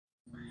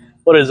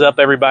What is up,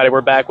 everybody?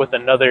 We're back with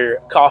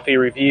another coffee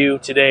review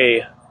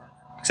today.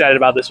 Excited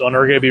about this one.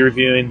 We're going to be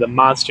reviewing the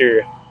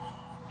Monster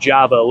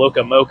Java Loca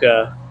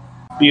Moca.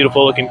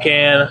 Beautiful looking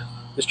can.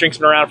 This drink's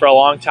been around for a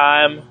long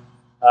time.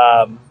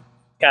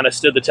 Kind of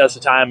stood the test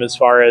of time as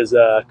far as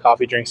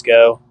coffee drinks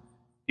go.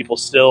 People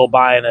still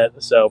buying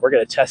it, so we're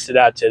going to test it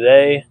out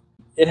today.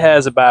 It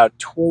has about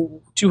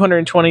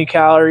 220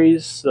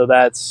 calories, so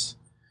that's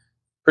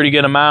a pretty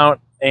good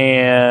amount,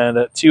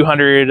 and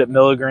 200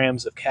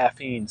 milligrams of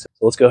caffeine. So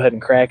let's go ahead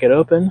and crack it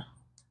open.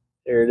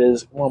 There it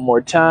is one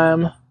more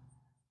time.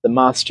 The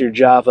Monster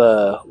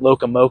Java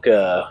Loca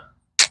Moca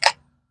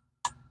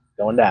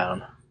going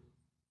down.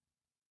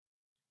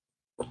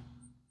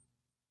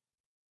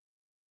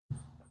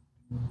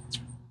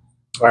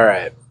 All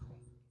right.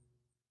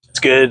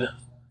 It's good.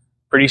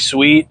 Pretty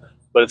sweet,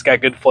 but it's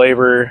got good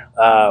flavor.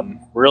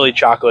 Really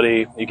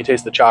chocolatey. You can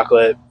taste the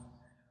chocolate.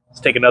 Let's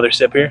take another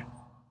sip here.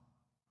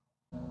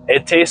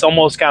 It tastes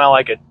almost kind of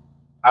like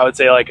I would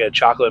say like a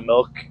chocolate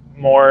milk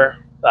more.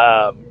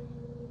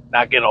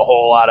 Not getting a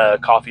whole lot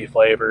of coffee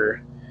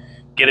flavor.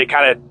 You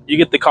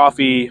get the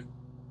coffee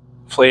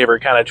flavor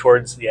kind of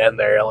towards the end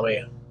there.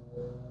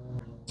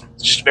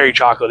 It's just very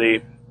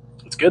chocolatey.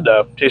 It's good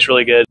though. Tastes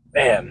really good.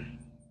 Man,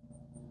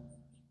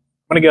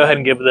 I'm gonna go ahead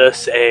and give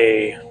this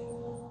a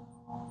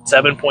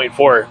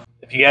 7.4.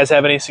 If you guys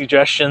have any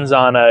suggestions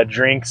on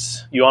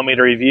drinks you want me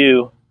to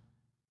review,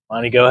 why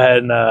don't you go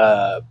ahead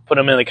and put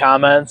them in the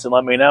comments and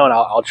let me know, and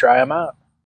I'll try them out.